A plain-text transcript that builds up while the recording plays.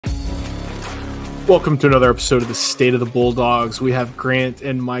Welcome to another episode of the State of the Bulldogs. We have Grant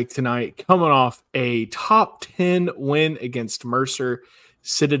and Mike tonight coming off a top 10 win against Mercer.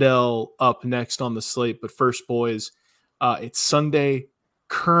 Citadel up next on the slate. But first, boys, it's Sunday.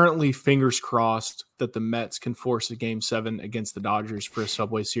 Currently, fingers crossed that the Mets can force a Game 7 against the Dodgers for a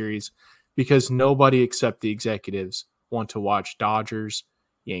Subway Series because nobody except the executives want to watch Dodgers,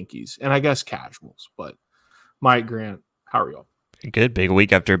 Yankees, and I guess casuals. But Mike, Grant, how are y'all? Good. Big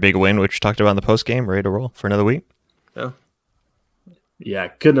week after a big win, which we talked about in the post game. Ready to roll for another week? Yeah,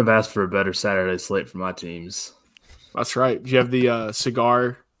 couldn't have asked for a better Saturday slate for my teams. That's right. Do you have the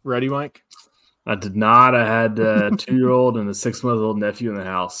cigar ready, Mike? I did not. I had a 2-year-old and a 6-month-old nephew in the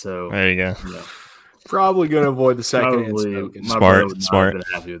house. So there you go. Yeah. Probably going to avoid the second-hand smoking. Smart. Have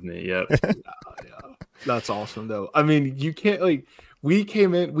been happy with me. Yep. Yeah. That's awesome, though. I mean, you can't we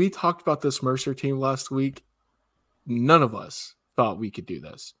came in. We talked about this Mercer team last week. None of us thought we could do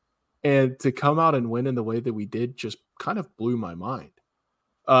this, and to come out and win in the way that we did just kind of blew my mind.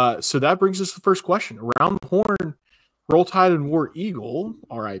 So that brings us to the first question. Around the horn, Roll Tide and War Eagle,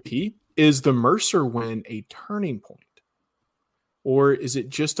 RIP, is the Mercer win a turning point? Or is it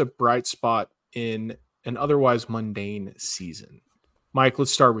just a bright spot in an otherwise mundane season? Mike,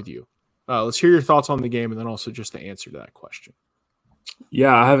 let's start with you. Let's hear your thoughts on the game and then also just the answer to that question.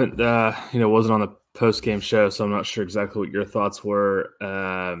 Yeah, I haven't, wasn't on the post-game show, so I'm not sure exactly what your thoughts were.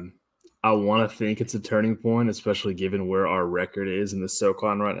 I want to think it's a turning point, especially given where our record is in the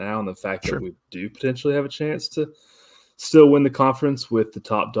SoCon right now and the fact that we do potentially have a chance to still win the conference with the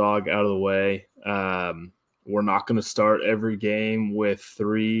top dog out of the way. We're not going to start every game with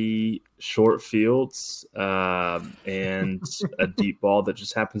 3 short fields and a deep ball that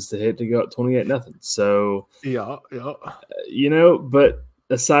just happens to hit to go up 28-0. So, but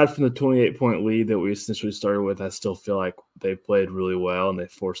aside from the 28-point lead that we essentially started with, I still feel like they played really well and they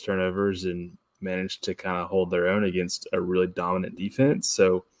forced turnovers and managed to kind of hold their own against a really dominant defense.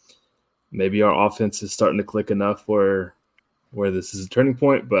 So maybe our offense is starting to click enough where this is a turning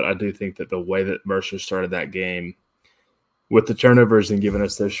point, but I do think that the way that Mercer started that game with the turnovers and giving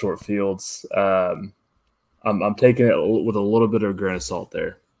us those short fields, I'm taking it with a little bit of a grain of salt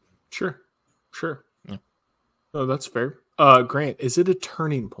there. Sure. Yeah. Oh, that's fair. Grant, is it a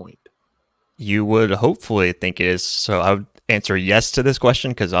turning point? You would hopefully think it is. So I would answer yes to this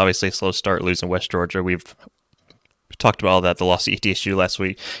question because obviously a slow start losing West Georgia. We've talked about all that, the loss to ETSU last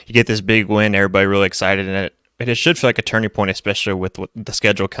week. You get this big win, everybody really excited, and it should feel like a turning point, especially with the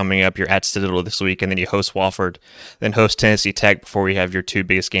schedule coming up. You're at Citadel this week, and then you host Wofford, then host Tennessee Tech before you have your 2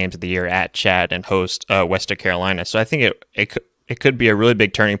 biggest games of the year at Chad and host Western Carolina. So I think it could be a really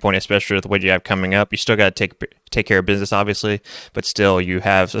big turning point, especially with what you have coming up. You still got to take care of business, obviously, but still you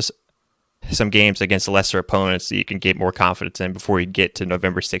have some games against lesser opponents that you can get more confidence in before you get to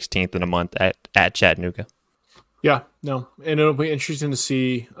November 16th in a month at Chattanooga. Yeah, no, and it'll be interesting to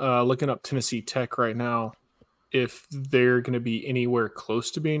see, looking up Tennessee Tech right now, if they're going to be anywhere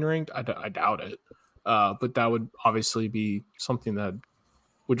close to being ranked. I doubt it, but that would obviously be something that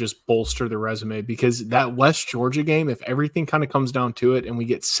would just bolster the resume, because that West Georgia game, if everything kind of comes down to it and we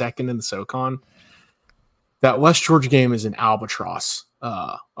get second in the SoCon, that West Georgia game is an albatross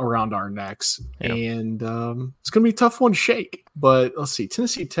around our necks. Yep. And it's going to be a tough one to shake. But let's see,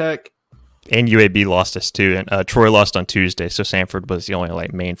 Tennessee Tech. And UAB lost us too, and Troy lost on Tuesday, so Samford was the only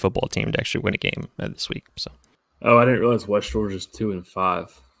main football team to actually win a game this week. So. Oh, I didn't realize West Georgia's 2-5.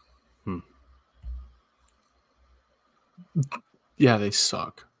 Yeah, they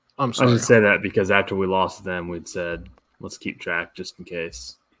suck. I'm sorry. I just say that because after we lost them, we'd said, let's keep track just in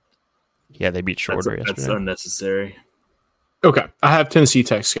case. Yeah, they beat Shorter yesterday. That's unnecessary. Okay, I have Tennessee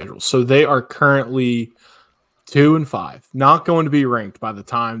Tech scheduled. So they are currently 2-5. Not going to be ranked by the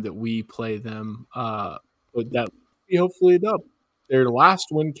time that we play them. But that will be hopefully a dub. Their last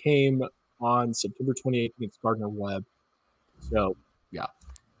win came on September 28th against Gardner-Webb. So, yeah.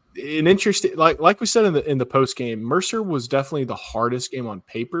 An interesting, like we said in the post game, Mercer was definitely the hardest game on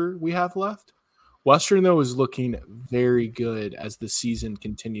paper we have left. Western, though, is looking very good as the season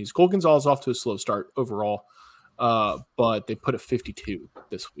continues. Cole Gonzalez off to a slow start overall, but they put a 52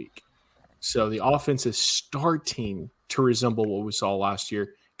 this week. So the offense is starting to resemble what we saw last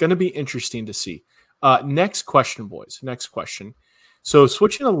year. Going to be interesting to see. Next question, boys. Next question. So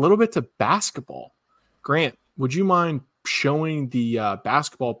switching a little bit to basketball. Grant, would you mind showing the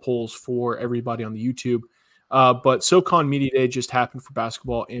basketball polls for everybody on the YouTube? But SoCon Media Day just happened for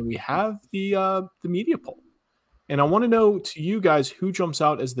basketball, and we have the media poll. And I want to know to you guys who jumps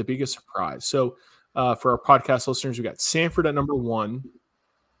out as the biggest surprise. So for our podcast listeners, we got Samford at number 1,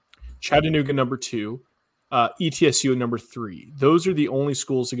 Chattanooga number 2, ETSU at number 3. Those are the only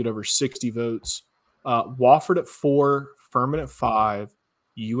schools to get over 60 votes Wofford at 4, Furman at 5,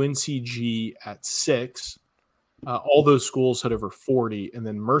 UNCG at 6. All those schools had over 40, and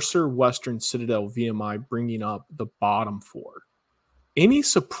then Mercer, Western, Citadel, VMI bringing up the bottom 4. Any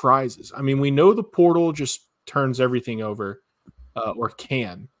surprises? I mean, we know the portal just turns everything over, or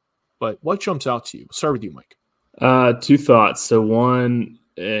can, but what jumps out to you? We'll start with you, Mike. 2 thoughts. So one,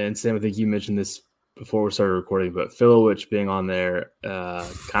 and Sam, I think you mentioned this before we started recording, but Filowich being on there,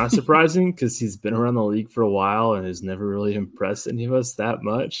 kind of surprising because he's been around the league for a while and has never really impressed any of us that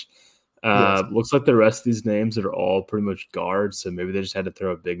much. Yes. Looks like the rest of these names are all pretty much guards, so maybe they just had to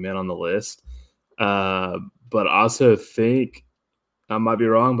throw a big man on the list. But I also think, I might be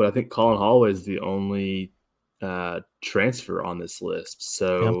wrong, but I think Colin Holloway is the only transfer on this list.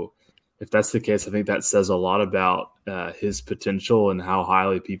 So if that's the case, I think that says a lot about his potential and how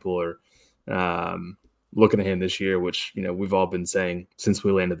highly people are looking at him this year, which, we've all been saying since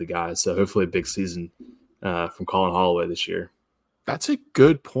we landed the guy. So hopefully a big season from Colin Holloway this year. That's a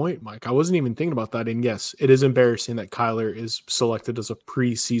good point, Mike. I wasn't even thinking about that. And yes, it is embarrassing that Kyler is selected as a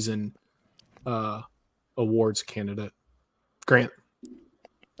preseason awards candidate. Grant.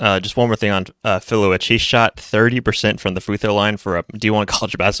 Just one more thing on Filowich. He shot 30% from the free throw line for a D1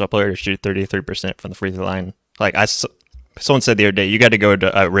 college basketball player to shoot 33% from the free throw line. Like someone said the other day, you got to go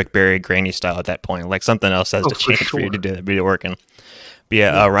to Rick Barry Granny style at that point. Like something else has to change for you to do that video working. But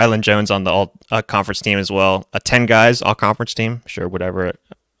yeah, Rylan Jones on the all conference team as well. 10 guys all conference team. Sure, whatever.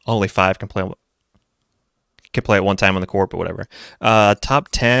 Only 5 can play at one time on the court, but whatever. Top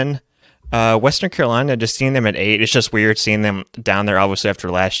 10. Western Carolina, just seeing them at 8, it's just weird seeing them down there. Obviously,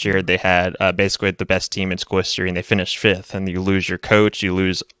 after last year, they had basically the best team in school history, and they finished 5th. And you lose your coach, you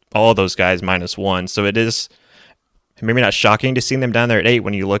lose all those guys -1. So it is maybe not shocking to see them down there at 8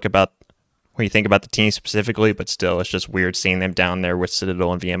 when you think about the team specifically, but still, it's just weird seeing them down there with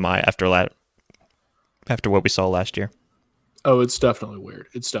Citadel and VMI after what we saw last year. Oh, it's definitely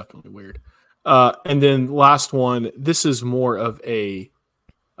weird. And then last one, this is more of a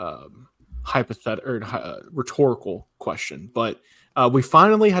hypothetical or rhetorical question, but we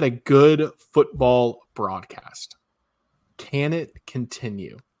finally had a good football broadcast. Can it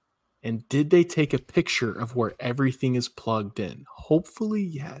continue? And did they take a picture of where everything is plugged in? Hopefully,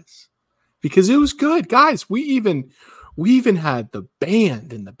 yes, because it was good, guys. We even had the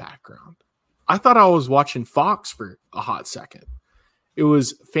band in the background. I thought I was watching Fox for a hot second. It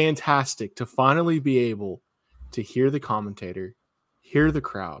was fantastic to finally be able to hear the commentator, hear the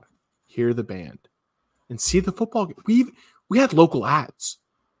crowd, hear the band, and see the football game. We had local ads.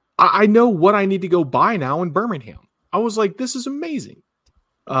 I know what I need to go buy now in Birmingham. I was like, this is amazing.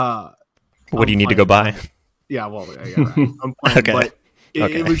 What do you need to go buy? Yeah, well, yeah, right. I'm playing, okay. But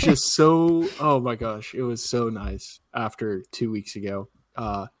it was just so, oh my gosh, it was so nice after 2 weeks ago.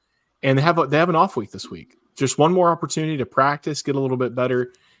 And they have an off week this week. Just one more opportunity to practice, get a little bit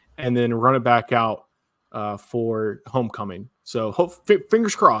better, and then run it back out for homecoming. So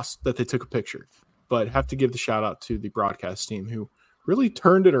fingers crossed that they took a picture. But have to give the shout out to the broadcast team who really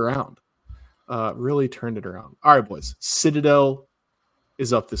turned it around. All right, boys. Citadel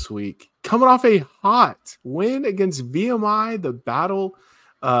is up this week, coming off a hot win against VMI, the battle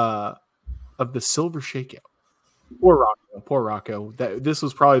of the Silver Shakeout. Poor Rocco. This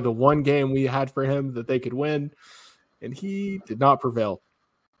was probably the one game we had for him that they could win, and he did not prevail.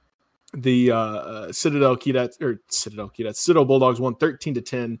 The Citadel Bulldogs won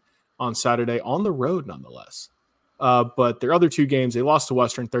 13-10 on Saturday on the road, nonetheless. But their other 2 games, they lost to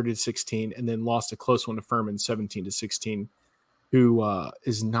Western 30-16, and then lost a close one to Furman 17-16. Who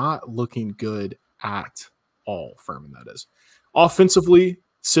is not looking good at all, Furman, that is. Offensively,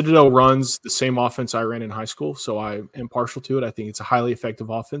 Citadel runs the same offense I ran in high school, so I am partial to it. I think it's a highly effective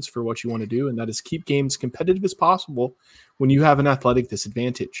offense for what you want to do, and that is keep games competitive as possible when you have an athletic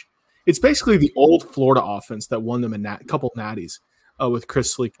disadvantage. It's basically the old Florida offense that won them a couple natties with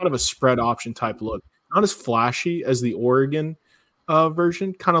Chris Lee, kind of a spread option type look. Not as flashy as the Oregon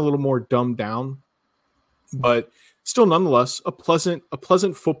version, kind of a little more dumbed down, but still, nonetheless, a pleasant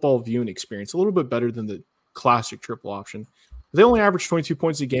football viewing experience. A little bit better than the classic triple option. They only average 22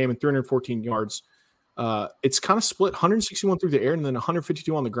 points a game and 314 yards. It's kind of split 161 through the air and then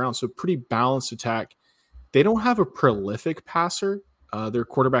 152 on the ground. So pretty balanced attack. They don't have a prolific passer. Their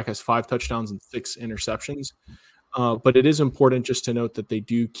quarterback has 5 touchdowns and 6 interceptions. But it is important just to note that they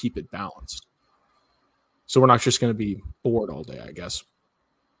do keep it balanced. So we're not just going to be bored all day, I guess.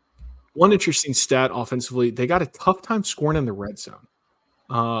 One interesting stat offensively, they got a tough time scoring in the red zone.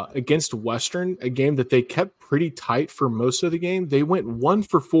 Against Western, a game that they kept pretty tight for most of the game, they went 1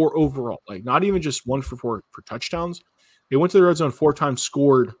 for 4 overall. Like not even just 1 for 4 for touchdowns. They went to the red zone 4 times,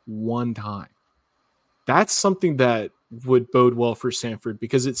 scored 1 time. that's something that would bode well for Samford,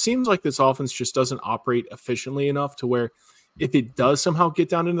 because it seems like this offense just doesn't operate efficiently enough to where if it does somehow get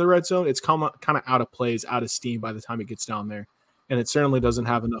down into the red zone, it's kind of out of plays, out of steam by the time it gets down there. And it certainly doesn't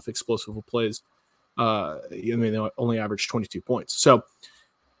have enough explosive plays. They only average 22 points. So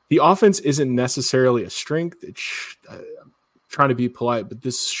the offense isn't necessarily a strength. It's trying to be polite, but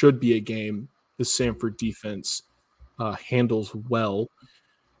this should be a game the Samford defense handles well.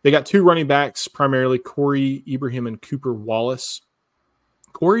 They got 2 running backs, primarily Corey Ibrahim and Cooper Wallace.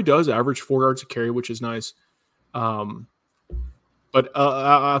 Corey does average 4 yards a carry, which is nice. But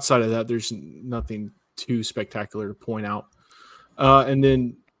outside of that, there's nothing too spectacular to point out. And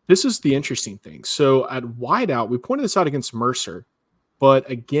then this is the interesting thing. So at wideout, we pointed this out against Mercer, but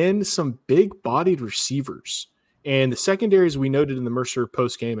again, some big-bodied receivers. And the secondaries we noted in the Mercer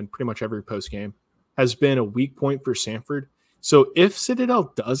postgame and pretty much every postgame has been a weak point for Samford. So if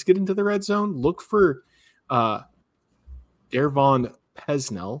Citadel does get into the red zone, look for Dervon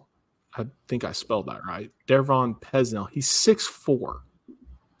Pesnell. I think I spelled that right. Dervon Pesnell. He's 6'4".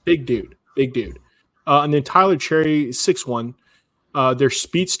 Big dude. And then Tyler Cherry, 6'1". Their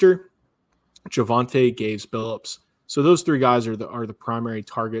speedster, Javonte Gaves Billups. So those 3 guys are the primary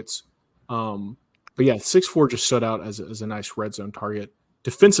targets. But yeah, 6'4" just stood out as a nice red zone target.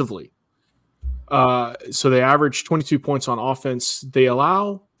 Defensively, so they average 22 points on offense. They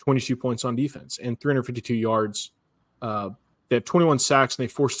allow 22 points on defense and 352 yards. They have 21 sacks, and they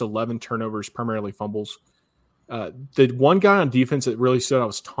forced 11 turnovers, primarily fumbles. The one guy on defense that really stood out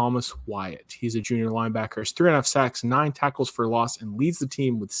was Thomas Wyatt. He's a junior linebacker. Has 3.5 sacks, 9 tackles for loss, and leads the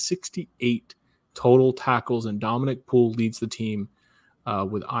team with 68 total tackles. And Dominic Poole leads the team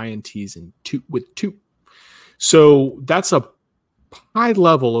with INTs and 2. So that's a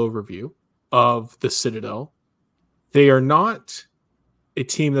high-level overview of the Citadel. They are not a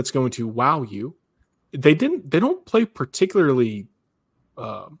team that's going to wow you. They don't play particularly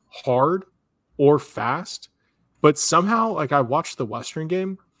hard or fast, but somehow, like I watched the Western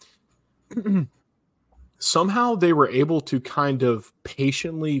game, somehow they were able to kind of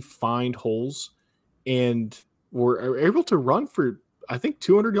patiently find holes and were able to run for, I think,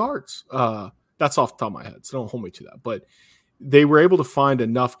 200 yards. That's off the top of my head, so don't hold me to that. But they were able to find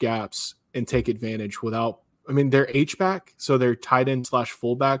enough gaps and take advantage without, their H-back, so their tight end /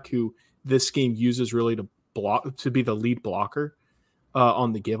 fullback, who this scheme uses really to block, to be the lead blocker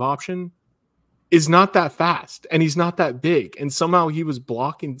on the give option, is not that fast, and he's not that big. And somehow he was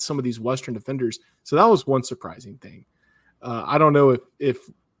blocking some of these Western defenders. So that was one surprising thing. I don't know if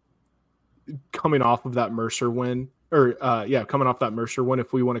coming off of that Mercer win,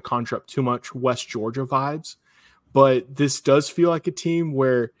 if we want to conjure up too much West Georgia vibes, but this does feel like a team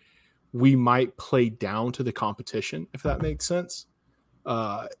where we might play down to the competition, if that makes sense.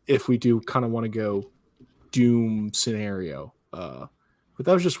 If we do kind of want to go doom scenario. But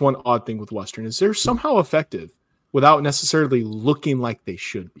that was just one odd thing with Western, is they're somehow effective without necessarily looking like they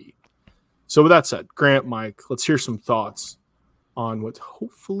should be. So with that said, Grant, Mike, let's hear some thoughts on what's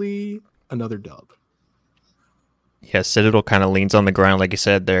hopefully another dub. Yeah, Citadel kind of leans on the ground. Like you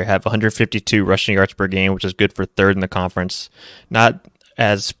said, they have 152 rushing yards per game, which is good for 3rd in the conference. Not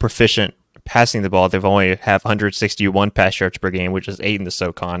as proficient passing the ball. They've only have 161 pass yards per game, which is 8 in the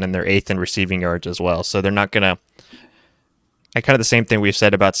SoCon, and they're 8th in receiving yards as well. So they're not going to... kind of the same thing we've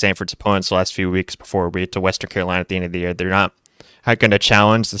said about Samford's opponents the last few weeks before we get to Western Carolina at the end of the year. They're not going to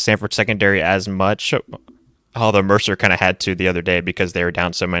challenge the Samford secondary as much, although Mercer kind of had to the other day because they were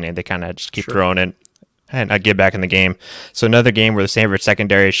down so many, and they kind of just keep throwing it and get back in the game. So another game where the Samford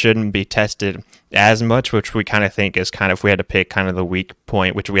secondary shouldn't be tested as much, which we kind of think is kind of, if we had to pick kind of the weak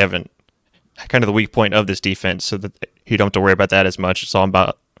point, which we haven't, kind of the weak point of this defense, so that you don't have to worry about that as much. It's all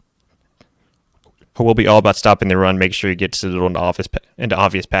about, will be all about stopping the run, make sure you get Citadel into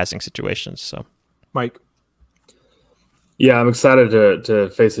obvious passing situations. So, Mike. Yeah, I'm excited to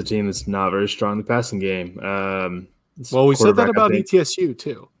face a team that's not very strong in the passing game. Well, we said that about ETSU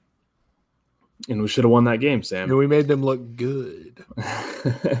too. And we should have won that game, Sam. And we made them look good.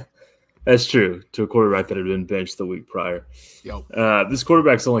 That's true, to a quarterback that had been benched the week prior. Yep. This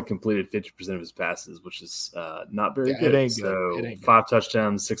quarterback's only completed 50% of his passes, which is not very good. It ain't so good. 5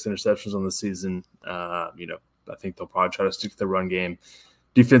 touchdowns, 6 interceptions on the season. I think they'll probably try to stick to the run game.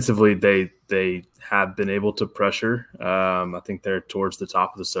 Defensively, they have been able to pressure. I think they're towards the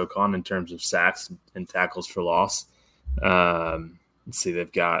top of the SoCon in terms of sacks and tackles for loss. Let's see,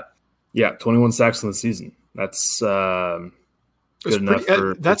 they've got 21 sacks in the season. That's good enough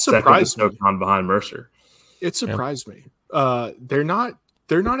for that surprised me. SoCon behind Mercer. It surprised me. They're not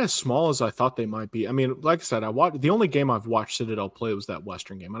they're not as small as I thought they might be. I mean, like I said, the only game I've watched Citadel play was that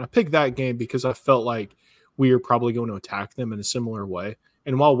Western game, and I picked that game because I felt like we were probably going to attack them in a similar way.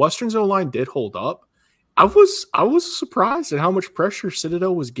 And while Western's O-line did hold up, I was surprised at how much pressure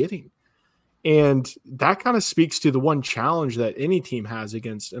Citadel was getting. And that kind of speaks to the one challenge that any team has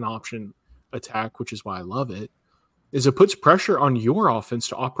against an option attack, which is why I love it, is it puts pressure on your offense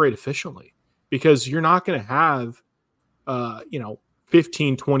to operate efficiently, because you're not going to have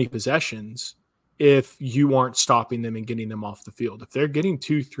 15, 20 possessions if you aren't stopping them and getting them off the field. If they're getting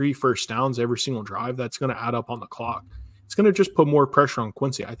 2-3 first downs every single drive, that's going to add up on the clock. It's going to just put more pressure on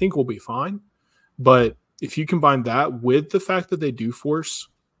Quincy. I think we'll be fine. But if you combine that with the fact that they do force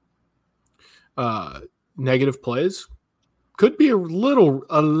negative plays, could be a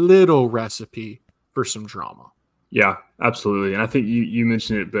little recipe for some drama. Yeah, absolutely. And I think you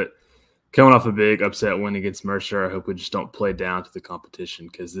mentioned it, but coming off a big upset win against Mercer, I hope we just don't play down to the competition,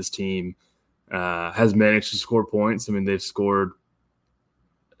 because this team has managed to score points. I mean, they've scored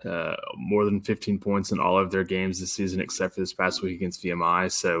more than 15 points in all of their games this season, except for this past week against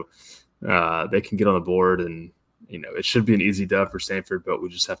VMI. So they can get on the board, and it should be an easy dub for Samford, but we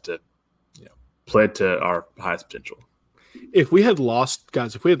just have to play it to our highest potential. If we had lost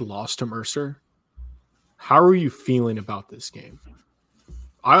to Mercer, how are you feeling about this game?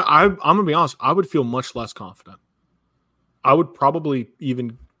 I'm going to be honest, I would feel much less confident. I would probably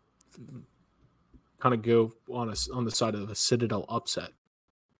even kind of go on the side of a Citadel upset,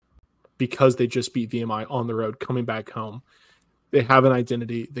 because they just beat VMI on the road, coming back home. They have an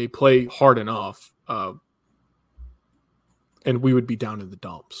identity. They play hard enough, and we would be down in the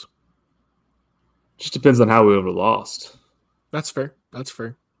dumps. Just depends on how we would have lost. That's fair.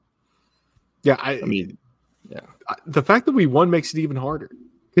 Yeah, the fact that we won makes it even harder,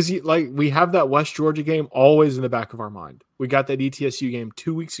 because we have that West Georgia game always in the back of our mind. We got that ETSU game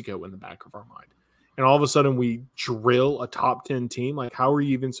 2 weeks ago in the back of our mind, and all of a sudden we drill a top 10 team. Like, how are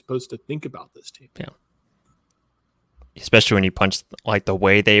you even supposed to think about this team? Yeah, especially when you punch like the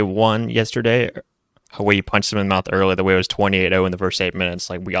way they won yesterday, the way you punched them in the mouth early, the way it was 28-0 in the first 8 minutes.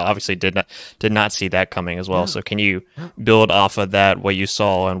 Like, we obviously did not see that coming as well. Yeah. So can you build off of that, what you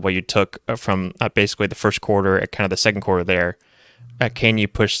saw and what you took from basically the first quarter, kind of the second quarter there? Can you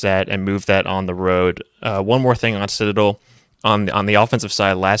push that and move that on the road? One more thing on Citadel. On the offensive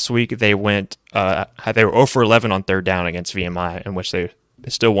side, last week they were 0 for 11 on third down against VMI, in which they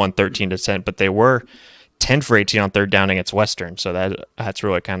still won 13-10, but they were 10 for 18 on third down against Western. So that's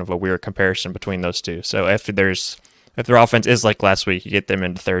really kind of a weird comparison between those two. So if their offense is like last week, you get them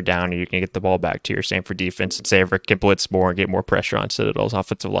into third down, and you can get the ball back to your Samford defense, and Samford can blitz more and get more pressure on Citadel's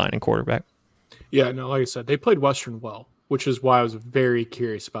offensive line and quarterback. Yeah, no, like I said, they played Western well, which is why I was very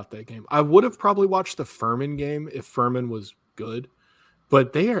curious about that game. I would have probably watched the Furman game if Furman was good,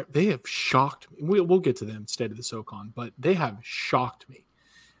 but they have shocked me. We'll get to them, State of the SoCon, but they have shocked me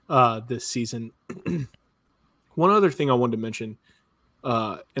this season. One other thing I wanted to mention,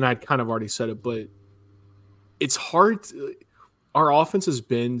 and I'd kind of already said it, but it's hard. Our offense has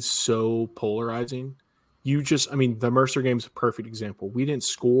been so polarizing. The Mercer game's a perfect example. We didn't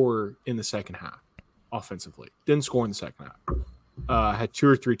score in the second half offensively. Didn't score in the second half. Had 2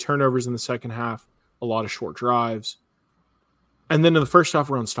 or 3 turnovers in the second half, a lot of short drives. And then in the first half,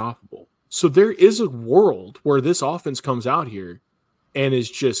 we're unstoppable. So there is a world where this offense comes out here and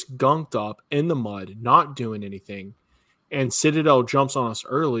is just gunked up in the mud, not doing anything, and Citadel jumps on us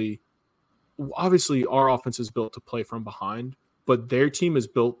early. Obviously, our offense is built to play from behind, but their team is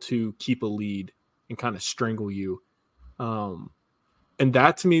built to keep a lead and kind of strangle you. And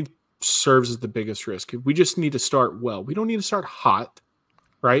that, to me, serves as the biggest risk. We just need to start well. We don't need to start hot,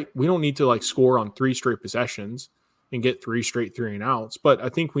 right? We don't need to score on 3 straight possessions and get 3 straight 3-and-outs, but I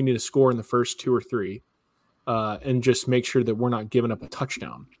think we need to score in the first 2 or 3. And just make sure that we're not giving up a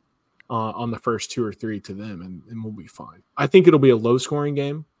touchdown on the first 2 or 3 to them, and we'll be fine. I think it'll be a low-scoring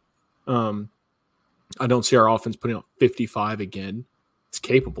game. I don't see our offense putting up 55 again. It's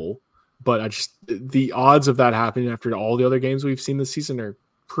capable, but the odds of that happening after all the other games we've seen this season are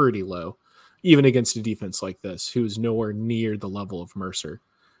pretty low, even against a defense like this, who is nowhere near the level of Mercer,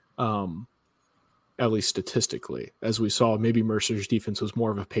 at least statistically. As we saw, maybe Mercer's defense was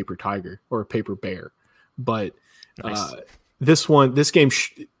more of a paper tiger or a paper bear. But nice. This game,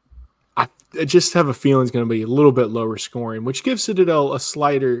 I just have a feeling is going to be a little bit lower scoring, which gives Citadel a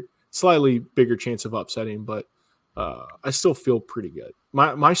slightly bigger chance of upsetting. But I still feel pretty good.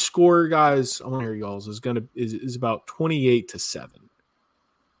 My score, guys, I want to hear y'all's, is about 28-7.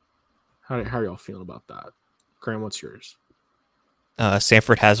 How are y'all feeling about that? Graham, what's yours?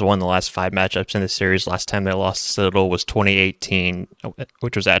 Samford has won the last 5 matchups in the series. Last time they lost to Citadel was 2018,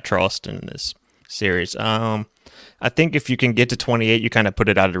 which was at Charleston in this series. I think if you can get to 28, you kind of put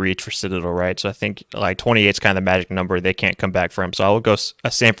it out of reach for Citadel, right? So I think like 28 is kind of the magic number they can't come back from. So I will go a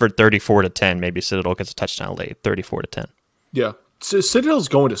Samford 34-10. Maybe Citadel gets a touchdown late, 34-10. Yeah, so Citadel's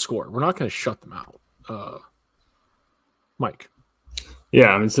going to score. We're not going to shut them out. Mike. Yeah,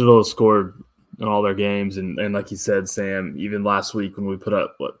 I mean, Citadel scored in all their games, and like you said, Sam, even last week when we put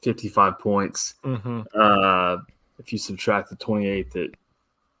up 55 points, if you subtract the 28 that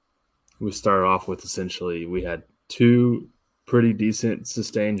we started off with, essentially we had 2 pretty decent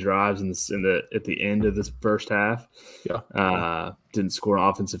sustained drives at the end of this first half. Yeah, didn't score an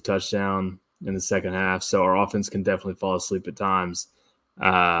offensive touchdown in the second half, so our offense can definitely fall asleep at times.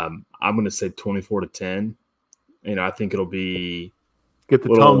 I'm going to say 24-10. I think it'll be. Get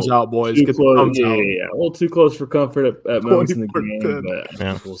the thumbs out, boys. Get the thumbs out. Yeah, a little too close for comfort at moments in the game, but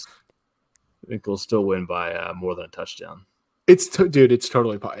I think we'll still win by more than a touchdown. It's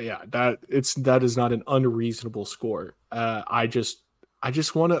totally that is not an unreasonable score. I just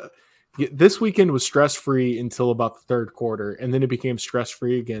want to. This weekend was stress free until about the third quarter, and then it became stress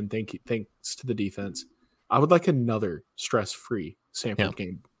free again. Thanks to the defense. I would like another stress free Samford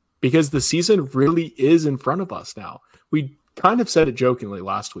game because the season really is in front of us now. We kind of said it jokingly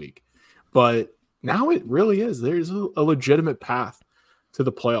last week, but now it really is. There's a legitimate path to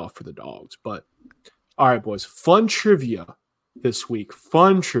the playoff for the Dogs. But all right, boys, fun trivia this week.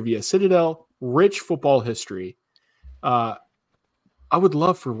 Fun trivia. Citadel, rich football history. I would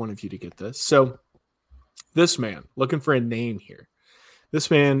love for one of you to get this. So this man, looking for a name here.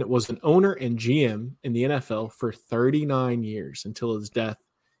 This man was an owner and GM in the NFL for 39 years until his death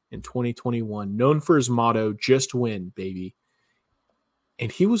in 2021, known for his motto, just win, baby. And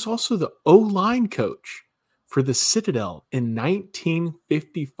he was also the O-line coach for the Citadel in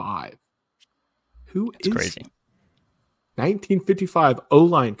 1955. That's crazy. 1955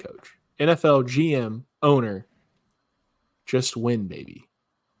 O-line coach, NFL GM, owner, just win, baby.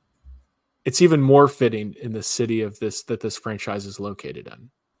 It's even more fitting in the city of this franchise is located in.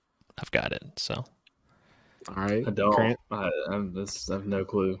 I've got it. So, all right, I don't. Grant? I have no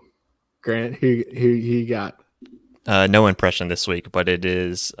clue. Grant, who you got? No impression this week, but it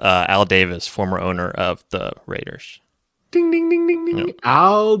is Al Davis, former owner of the Raiders. Ding, ding, ding, ding, ding. Yep.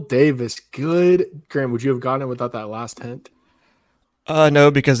 Al Davis. Good. Grant, would you have gotten it without that last hint?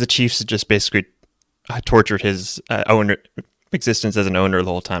 No, because the Chiefs just basically tortured his owner existence as an owner the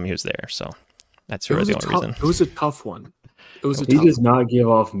whole time he was there. So that's really the only reason. It was a tough one. He does not give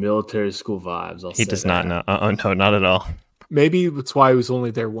off military school vibes. He does not. No, not at all. Maybe that's why he was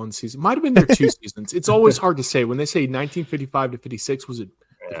only there one season. Might have been there 2 seasons. It's always hard to say. When they say 1955 to 56, was it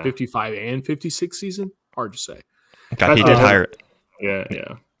the 55 and 56 season? Hard to say. God, he did hire. Yeah.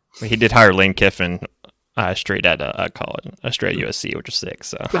 He did hire Lane Kiffin straight at college, straight at USC, which is sick.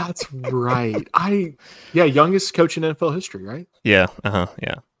 So that's right. Youngest coach in NFL history, right? Yeah.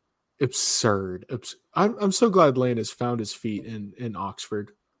 Yeah. Absurd. I'm so glad Lane has found his feet in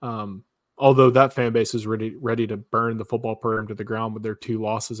Oxford. Although that fan base is ready to burn the football program to the ground with their 2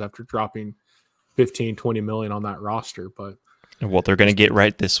 losses after dropping 15-20 million on that roster. But well, they're going to get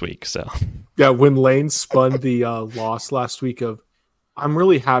right this week. So yeah, when Lane spun the loss last week I'm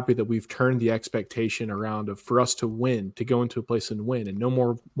really happy that we've turned the expectation around for us to win, to go into a place and win, and no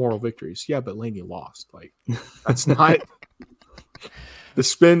more moral victories. Yeah, but Lane, you lost. Like that's not the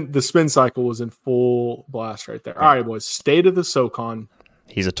spin cycle was in full blast right there. All right, boys, state of the SoCon.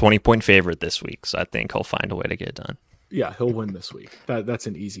 He's a 20-point favorite this week, so I think he'll find a way to get it done. Yeah, he'll win this week. That's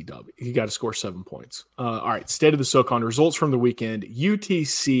an easy dub. He got to score 7 points. All right, state of the SoCon. Results from the weekend.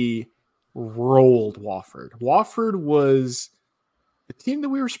 UTC rolled Wofford. Wofford was the team that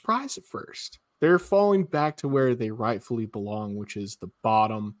we were surprised at first. They're falling back to where they rightfully belong, which is the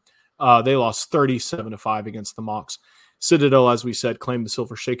bottom. They lost 37-5 against the Mocs. Citadel, as we said, claimed the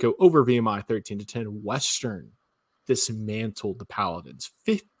Silver Shaco over VMI 13-10. Western dismantled the Paladins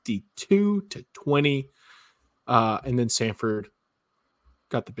 52-20. And then Samford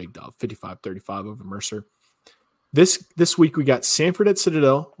got the big dub, 55-35 over Mercer. This week we got Samford at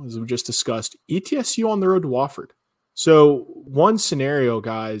Citadel, as we just discussed, ETSU on the road to Wofford. So one scenario,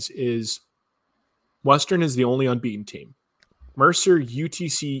 guys, is Western is the only unbeaten team. Mercer,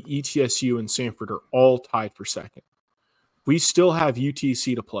 UTC, ETSU, and Samford are all tied for second. We still have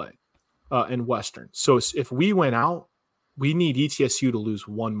UTC to play in Western. So if we went out, we need ETSU to lose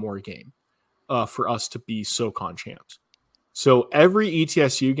one more game for us to be SoCon champs. So every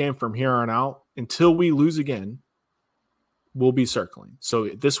ETSU game from here on out, until we lose again, will be circling. So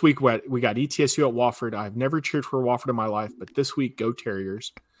this week we got ETSU at Wofford. I've never cheered for Wofford in my life, but this week, go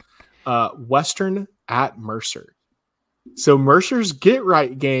Terriers. Western at Mercer. So Mercer's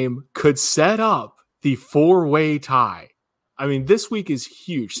get-right game could set up the 4-way tie. I mean, this week is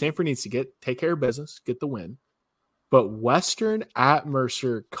huge. Samford needs to take care of business, get the win. But Western at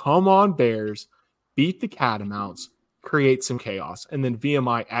Mercer, come on Bears, beat the Catamounts, create some chaos. And then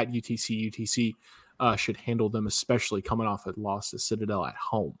VMI at UTC. UTC should handle them, especially coming off a loss to Citadel at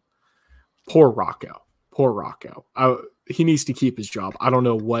home. Poor Rocco. He needs to keep his job. I don't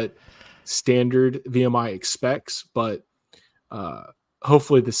know what standard VMI expects, but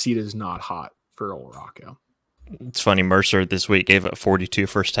hopefully the seat is not hot for old Rocco. It's funny, Mercer this week gave up 42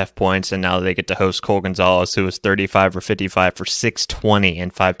 first half points, and now they get to host Cole Gonzalez, who was 35 or 55 for 620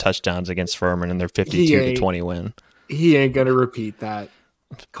 and 5 touchdowns against Furman in their 52-20 win. He ain't going to repeat that.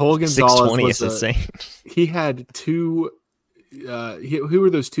 Cole Gonzalez 620 is insane. He had two who were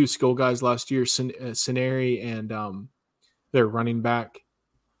those two skill guys last year? Sineri and their running back.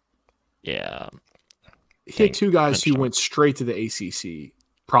 Yeah. He had two guys who went straight to the ACC,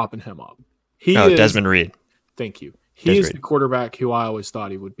 propping him up. Desmond Reed. Thank you. He is the quarterback who I always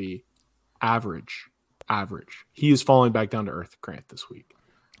thought he would be. Average. He is falling back down to earth, Grant, this week.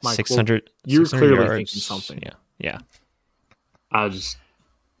 Mike, 600. You're 600 clearly yards. thinking something. Yeah.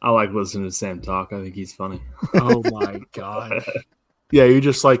 I like listening to Sam talk. I think he's funny. Oh my god. Yeah, you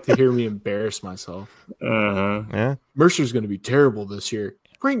just like to hear me embarrass myself. Yeah. Mercer's going to be terrible this year.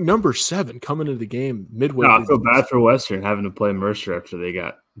 Ranked number 7 coming into the game midway. No, I feel bad for Western having to play Mercer after they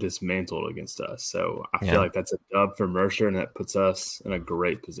got dismantled against us. So I feel like that's a dub for Mercer, and that puts us in a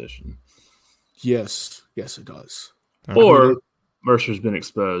great position. Yes, it does. Or Mercer's been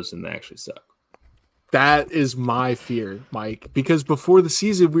exposed and they actually suck. That is my fear, Mike, because before the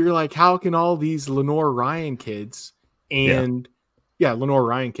season, we were like, how can all these Lenore Ryan kids Lenore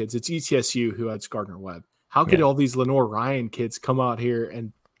Ryan kids, it's ETSU who had Gardner Webb. How could all these Lenore Ryan kids come out here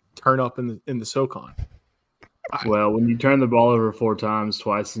and turn up in the SoCon? Well, when you turn the ball over 4 times,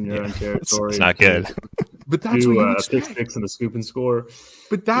 twice in your own territory, it's not good. But that's what you pick six and a scoop and score.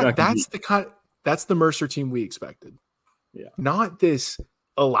 But that's the Mercer team we expected. Yeah, not this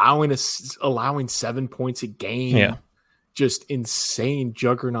allowing 7 points a game. Yeah, just insane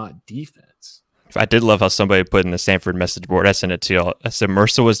juggernaut defense. I did love how somebody put in the Samford message board. I sent it to y'all. I said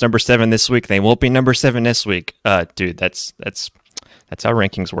Mercer was number 7 this week. They won't be number 7 this week. Dude, that's how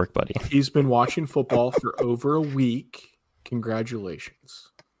rankings work, buddy. He's been watching football for over a week.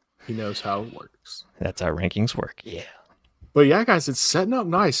 Congratulations. He knows how it works. That's how rankings work. Yeah. But yeah, guys, it's setting up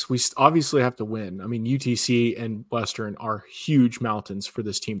nice. We obviously have to win. I mean, UTC and Western are huge mountains for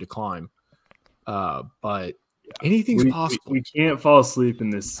this team to climb. But anything's possible. We can't fall asleep in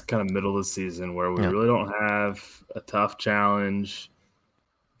this kind of middle of the season where we really don't have a tough challenge.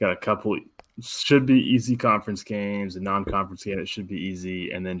 Got a couple should be easy conference games, a non-conference game that should be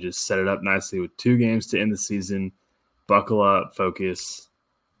easy, and then just set it up nicely with 2 games to end the season. Buckle up, focus.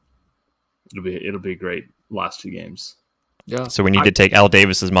 It'll be great last 2 games. Yeah. So we need to take Al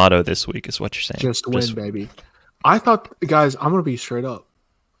Davis's motto this week, is what you're saying. Just win, baby. I thought, guys, I'm going to be straight up.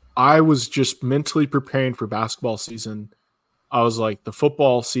 I was just mentally preparing for basketball season. I was like, the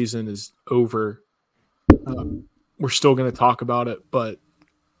football season is over. We're still going to talk about it, but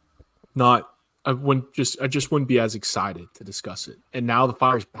I just wouldn't be as excited to discuss it. And now the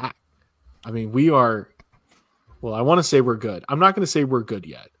fire's back. I mean, we are. Well, I want to say we're good. I'm not going to say we're good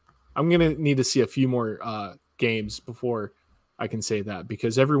yet. I'm going to need to see a few more games before I can say that,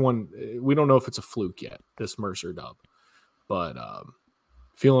 because we don't know if it's a fluke yet, this Mercer dub, but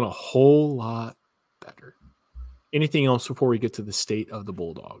feeling a whole lot better. Anything else before we get to the state of the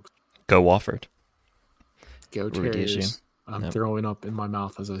Bulldogs? Go Wofford. Go Terriers. I'm throwing up in my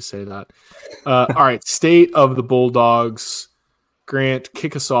mouth as I say that. All right, state of the Bulldogs. Grant,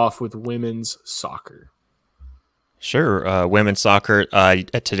 kick us off with women's soccer. Sure. Women's soccer,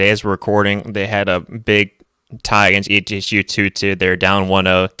 today as we're recording, they had a big tie against ETSU 2-2. They're down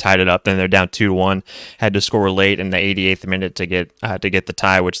 1-0, tied it up, then they're down 2-1. Had to score late in the 88th minute to get the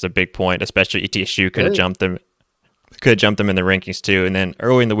tie, which is a big point, especially ETSU could have jumped them in the rankings too. And then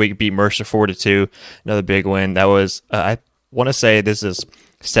early in the week beat Mercer 4-2, another big win. That was I want to say this is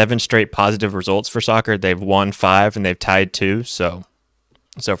 7 straight positive results for soccer. They've won 5 and they've tied 2. So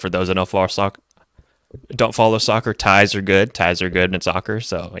for those that don't follow soccer, ties are good. Ties are good in soccer.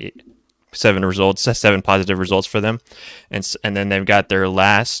 So 7 positive results for them, and then they've got their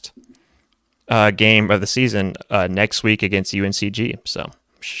last game of the season next week against UNCG. So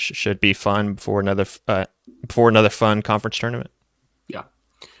should be fun before another fun conference tournament. Yeah,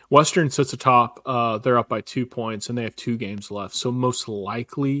 Western sits atop. They're up by 2 points, and they have 2 games left. So most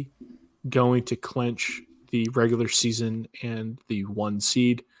likely going to clinch the regular season and the 1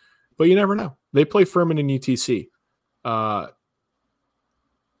 seed. But you never know. They play Furman and UTC. Odds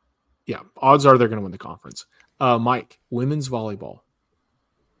are they're going to win the conference. Mike, women's volleyball.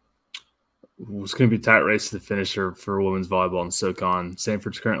 It's going to be a tight race to the finisher for women's volleyball in SoCon.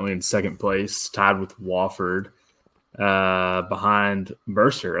 Samford's currently in 2nd place, tied with Wofford, behind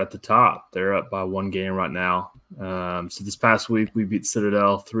Mercer at the top. They're up by 1 game right now. So this past week we beat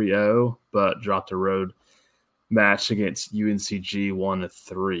Citadel 3-0, but dropped a road match against UNCG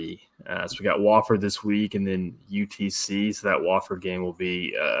 1-3. So we got Wofford this week and then UTC. So that Wofford game will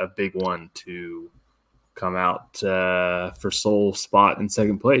be a big one to come out for sole spot in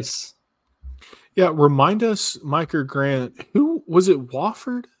 2nd place. Yeah, remind us, Mike or Grant, who was it?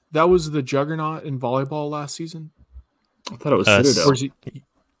 Wofford? That was the juggernaut in volleyball last season. I thought it was Citadel. Or is it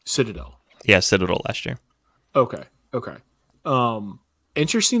Citadel? Yeah, Citadel last year. Okay.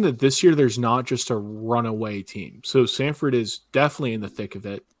 Interesting that this year there's not just a runaway team. So Samford is definitely in the thick of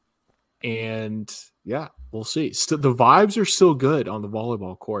it. And yeah, we'll see. The vibes are still good on the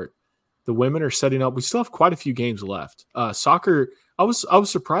volleyball court. The women are setting up. We still have quite a few games left. Soccer, I was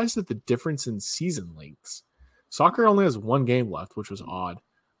surprised at the difference in season lengths. Soccer only has 1 game left, which was odd.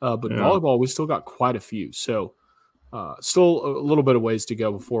 But volleyball, we still got quite a few. So still a little bit of ways to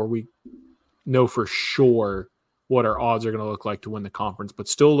go before we know for sure what our odds are going to look like to win the conference, but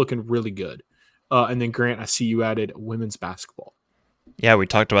still looking really good. And then, Grant, I see you added women's basketball. Yeah, we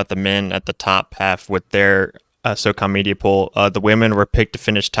talked about the men at the top half with their SoCon media poll. The women were picked to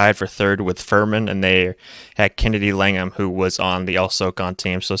finish tied for 3rd with Furman, and they had Kennedy Langham, who was on the All-SoCon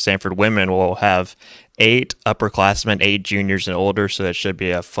team. So Samford women will have 8 upperclassmen, 8 juniors and older, so that should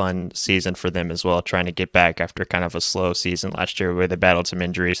be a fun season for them as well, trying to get back after kind of a slow season last year where they battled some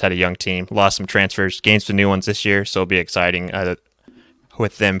injuries, had a young team, lost some transfers, gained some new ones this year, so it'll be exciting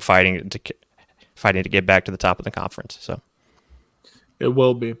with them fighting to get back to the top of the conference. So it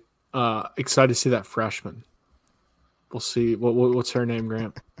will be. Excited to see that freshman. We'll see. What's her name,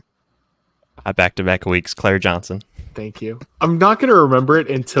 Grant? Back-to-back weeks, Claire Johnson. Thank you. I'm not going to remember it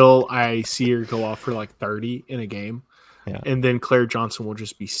until I see her go off for like 30 in a game. Yeah. And then Claire Johnson will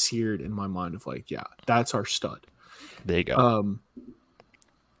just be seared in my mind of like, yeah, that's our stud. There you go.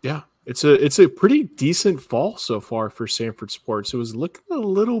 Yeah, it's a pretty decent fall so far for Samford sports. It was looking a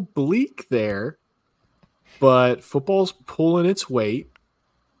little bleak there, but football's pulling its weight.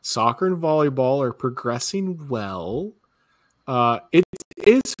 Soccer and volleyball are progressing well. I'm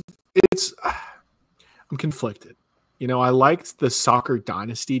conflicted. You know, I liked the soccer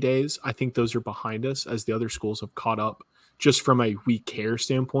dynasty days. I think those are behind us as the other schools have caught up just from a we care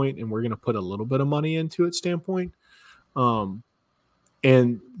standpoint, and we're going to put a little bit of money into it standpoint. And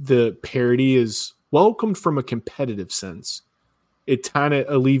the parity is welcomed from a competitive sense. It kind of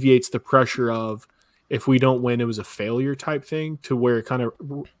alleviates the pressure of if we don't win, it was a failure type thing to where it kind of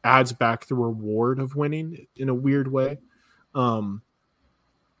adds back the reward of winning in a weird way. But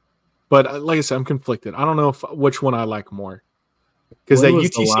like I said, I'm conflicted. I don't know which one I like more. Because that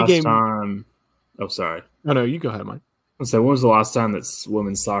UTC game. Oh, sorry. Oh, no, you go ahead, Mike. So when was the last time that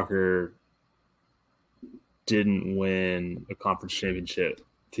women's soccer didn't win a conference championship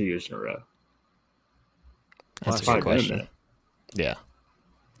 2 years in a row? That's a good question. Yeah.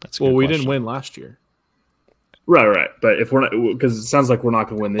 Well, we didn't win last year. Right. But if we're not, because it sounds like we're not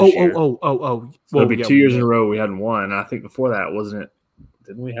going to win this year. So it'll be 2 years in a row we hadn't won. And I think before that, wasn't it?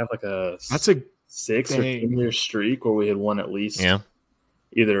 Didn't we have like a 6 or 10 year streak where we had won at least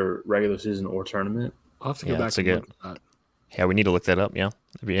either regular season or tournament? I'll have to go back and look at that. Yeah, we need to look that up. Yeah,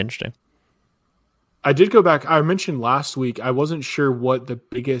 that'd be interesting. I did go back. I mentioned last week I wasn't sure what the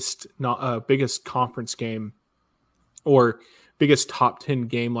biggest conference game or biggest top 10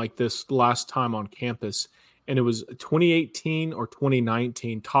 game like this last time on campus, and it was 2018 or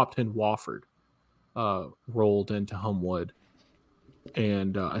 2019 top 10 Wofford rolled into Homewood.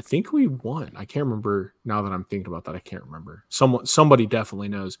 And I think we won. I can't remember now that I'm thinking about that. I can't remember. Somebody definitely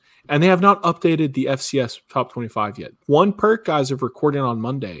knows. And they have not updated the FCS top 25 yet. One perk, guys, of recording on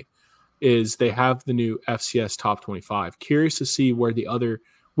Monday is they have the new FCS top 25. Curious to see where the other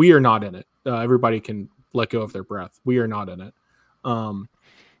 – we are not in it. Everybody can let go of their breath. We are not in it.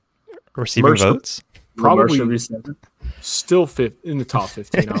 Receiving Mercer, votes? Probably still in the top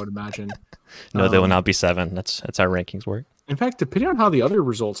 15, I would imagine. No, they will not be 7. That's how rankings work. In fact, depending on how the other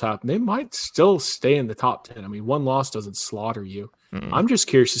results happen, they might still stay in the top 10. I mean, one loss doesn't slaughter you. I'm just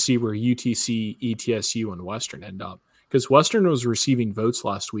curious to see where UTC, ETSU, and Western end up. Because Western was receiving votes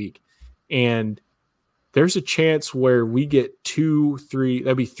last week. And there's a chance where we get 2, 3.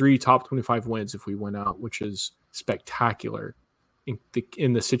 That'd be 3 top 25 wins if we win out, which is spectacular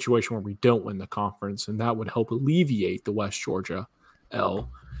in the situation where we don't win the conference, and that would help alleviate the West Georgia L.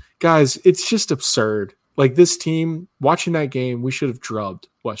 Guys, it's just absurd. Like this team, watching that game, we should have drubbed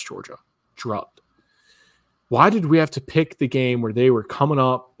West Georgia. Drubbed. Why did we have to pick the game where they were coming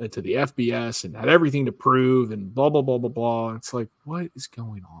up into the FBS and had everything to prove and blah, blah, blah, blah, blah? It's like, what is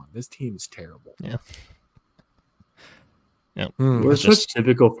going on? This team is terrible. Yeah. Yeah. We're such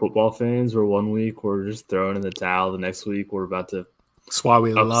typical football fans where one week we're just throwing in the towel. The next week we're about to That's why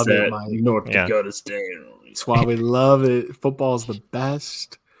we love it, Mike. North Dakota State. That's why we love it. Football is the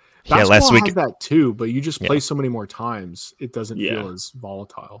best. Basketball last week has that too, but you just play so many more times, it doesn't feel as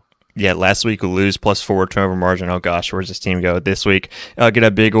volatile. Yeah, last week we lose +4 turnover margin. Oh gosh, where's this team go? This week, get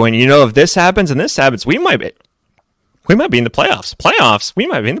a big win. You know, if this happens and this happens, we might be in the playoffs. We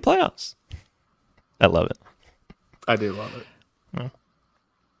might be in the playoffs. I love it. I do love it. Oh.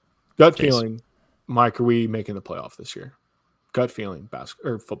 Gut feeling, Mike, are we making the playoff this year? Gut feeling,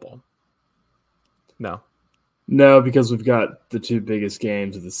 basketball or football? No, because we've got the 2 biggest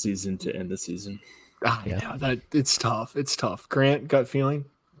games of the season to end the season. Yeah, it's tough. It's tough. Grant, gut feeling?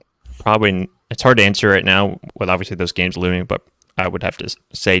 Probably. It's hard to answer right now with obviously those games looming, but I would have to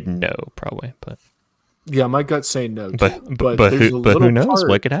say no, probably. But yeah, my gut's saying no. But who knows?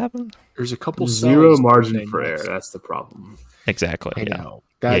 What could happen? There's a couple 0 margin for error. That's the problem. Exactly. I know.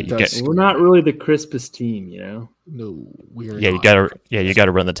 We're not really the crispest team, you know. No, we are. Yeah, you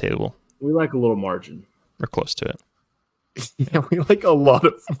gotta run the table. We like a little margin. We're close to it. Yeah, we like a lot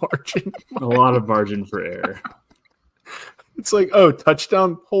of margin. A lot of margin for error. It's like,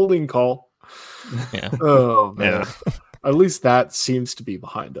 touchdown holding call. Yeah. Oh man. Yeah. At least that seems to be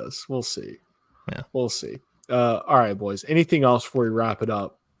behind us. We'll see. Yeah. We'll see. All right, boys. Anything else before we wrap it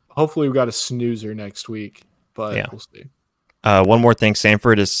up? Hopefully we got a snoozer next week, but we'll see. One more thing,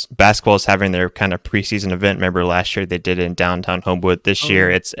 Samford basketball is having their kind of preseason event. Remember last year they did it in downtown Homewood. This year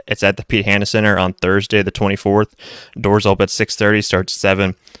it's at the Pete Hanna Center on Thursday the 24th. Doors open at 6:30, starts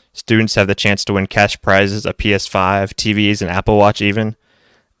 7. Students have the chance to win cash prizes, a PS5, TVs, and Apple Watch even.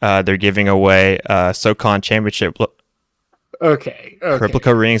 They're giving away SoCon championship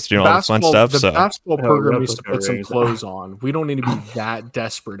replica rings, doing all the fun stuff. The basketball program needs to put some clothes on. We don't need to be that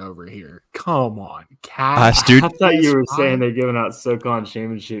desperate over here. Come on, I thought you were saying they're giving out SoCon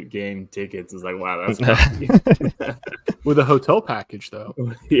championship game tickets. It's like, wow, that's with a hotel package though.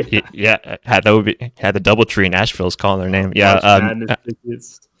 Yeah, had the DoubleTree in Asheville is calling their name. Yeah,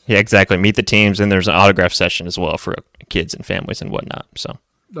 yeah, exactly. Meet the teams, and there's an autograph session as well for kids and families and whatnot. So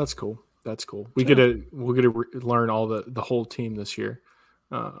that's cool. That's cool. We're gonna learn all the whole team this year.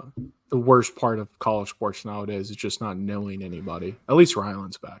 The worst part of college sports nowadays is just not knowing anybody. At least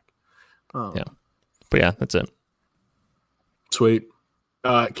Ryland's back. But yeah, that's it. Sweet.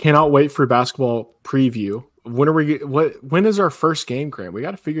 Cannot wait for basketball preview. When is our first game, Grant? We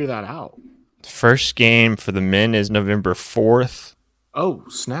got to figure that out. First game for the men is November 4th. Oh,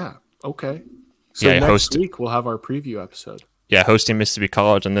 snap. Okay. So next week we'll have our preview episode. Yeah, hosting Mississippi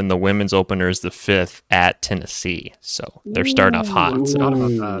College, and then the women's opener is the 5th at Tennessee. So they're starting off hot. So. Forgot about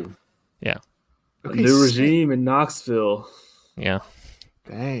that. Yeah. Okay, new regime in Knoxville. Yeah.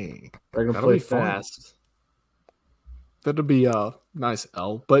 Dang. They're going to play fast. That'll be a nice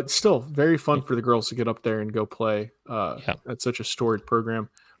L, but still very fun for the girls to get up there and go play at such a storied program.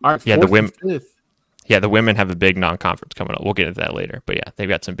 All right, the women. Yeah, the women have a big non-conference coming up. We'll get into that later. But yeah, they've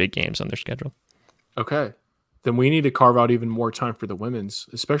got some big games on their schedule. Okay. Then we need to carve out even more time for the women's,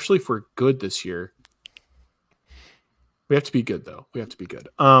 especially if we're good this year. We have to be good, though. We have to be good.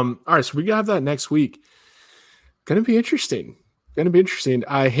 All right, so we have that next week. Going to be interesting.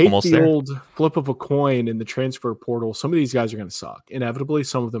 I hate old flip of a coin in the transfer portal. Some of these guys are going to suck. Inevitably,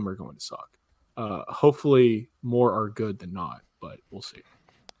 some of them are going to suck. Hopefully, more are good than not, but we'll see.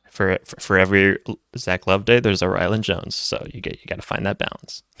 For every Zach Love day, there's a Ryland Jones. So you got to find that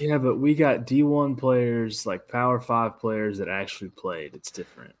balance. Yeah, but we got D1 players, like Power 5 players that actually played. It's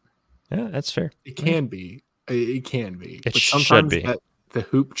different. Yeah, that's fair. It can be. It can be. It should be. The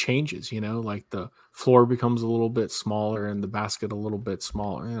hoop changes, like the floor becomes a little bit smaller and the basket a little bit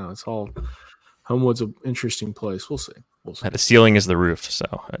smaller. It's all Homewood's an interesting place. We'll see. The ceiling is the roof, so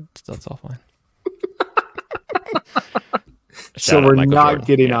that's all fine. So we're not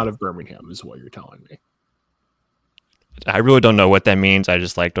getting out of Birmingham, is what you're telling me. I really don't know what that means. I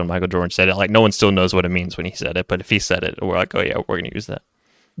just liked when Michael Jordan said it. Like, no one still knows what it means when he said it, but if he said it, we're like, oh yeah, we're going to use that.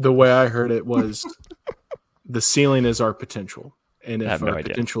 The way I heard it was the ceiling is our potential. And if our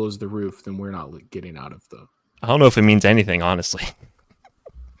potential is the roof, then we're not getting out of the... I don't know if it means anything, honestly.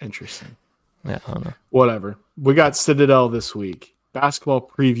 Interesting. Yeah, I don't know. Whatever. We got Citadel this week. Basketball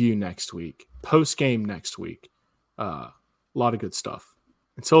preview next week. Post game next week. A lot of good stuff.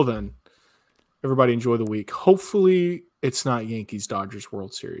 Until then, everybody enjoy the week. Hopefully, it's not Yankees-Dodgers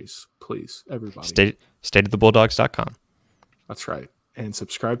World Series. Please, everybody. Stateofthebulldogs.com. That's right. And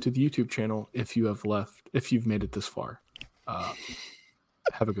subscribe to the YouTube channel if you've made it this far.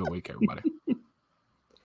 Have a good week, everybody.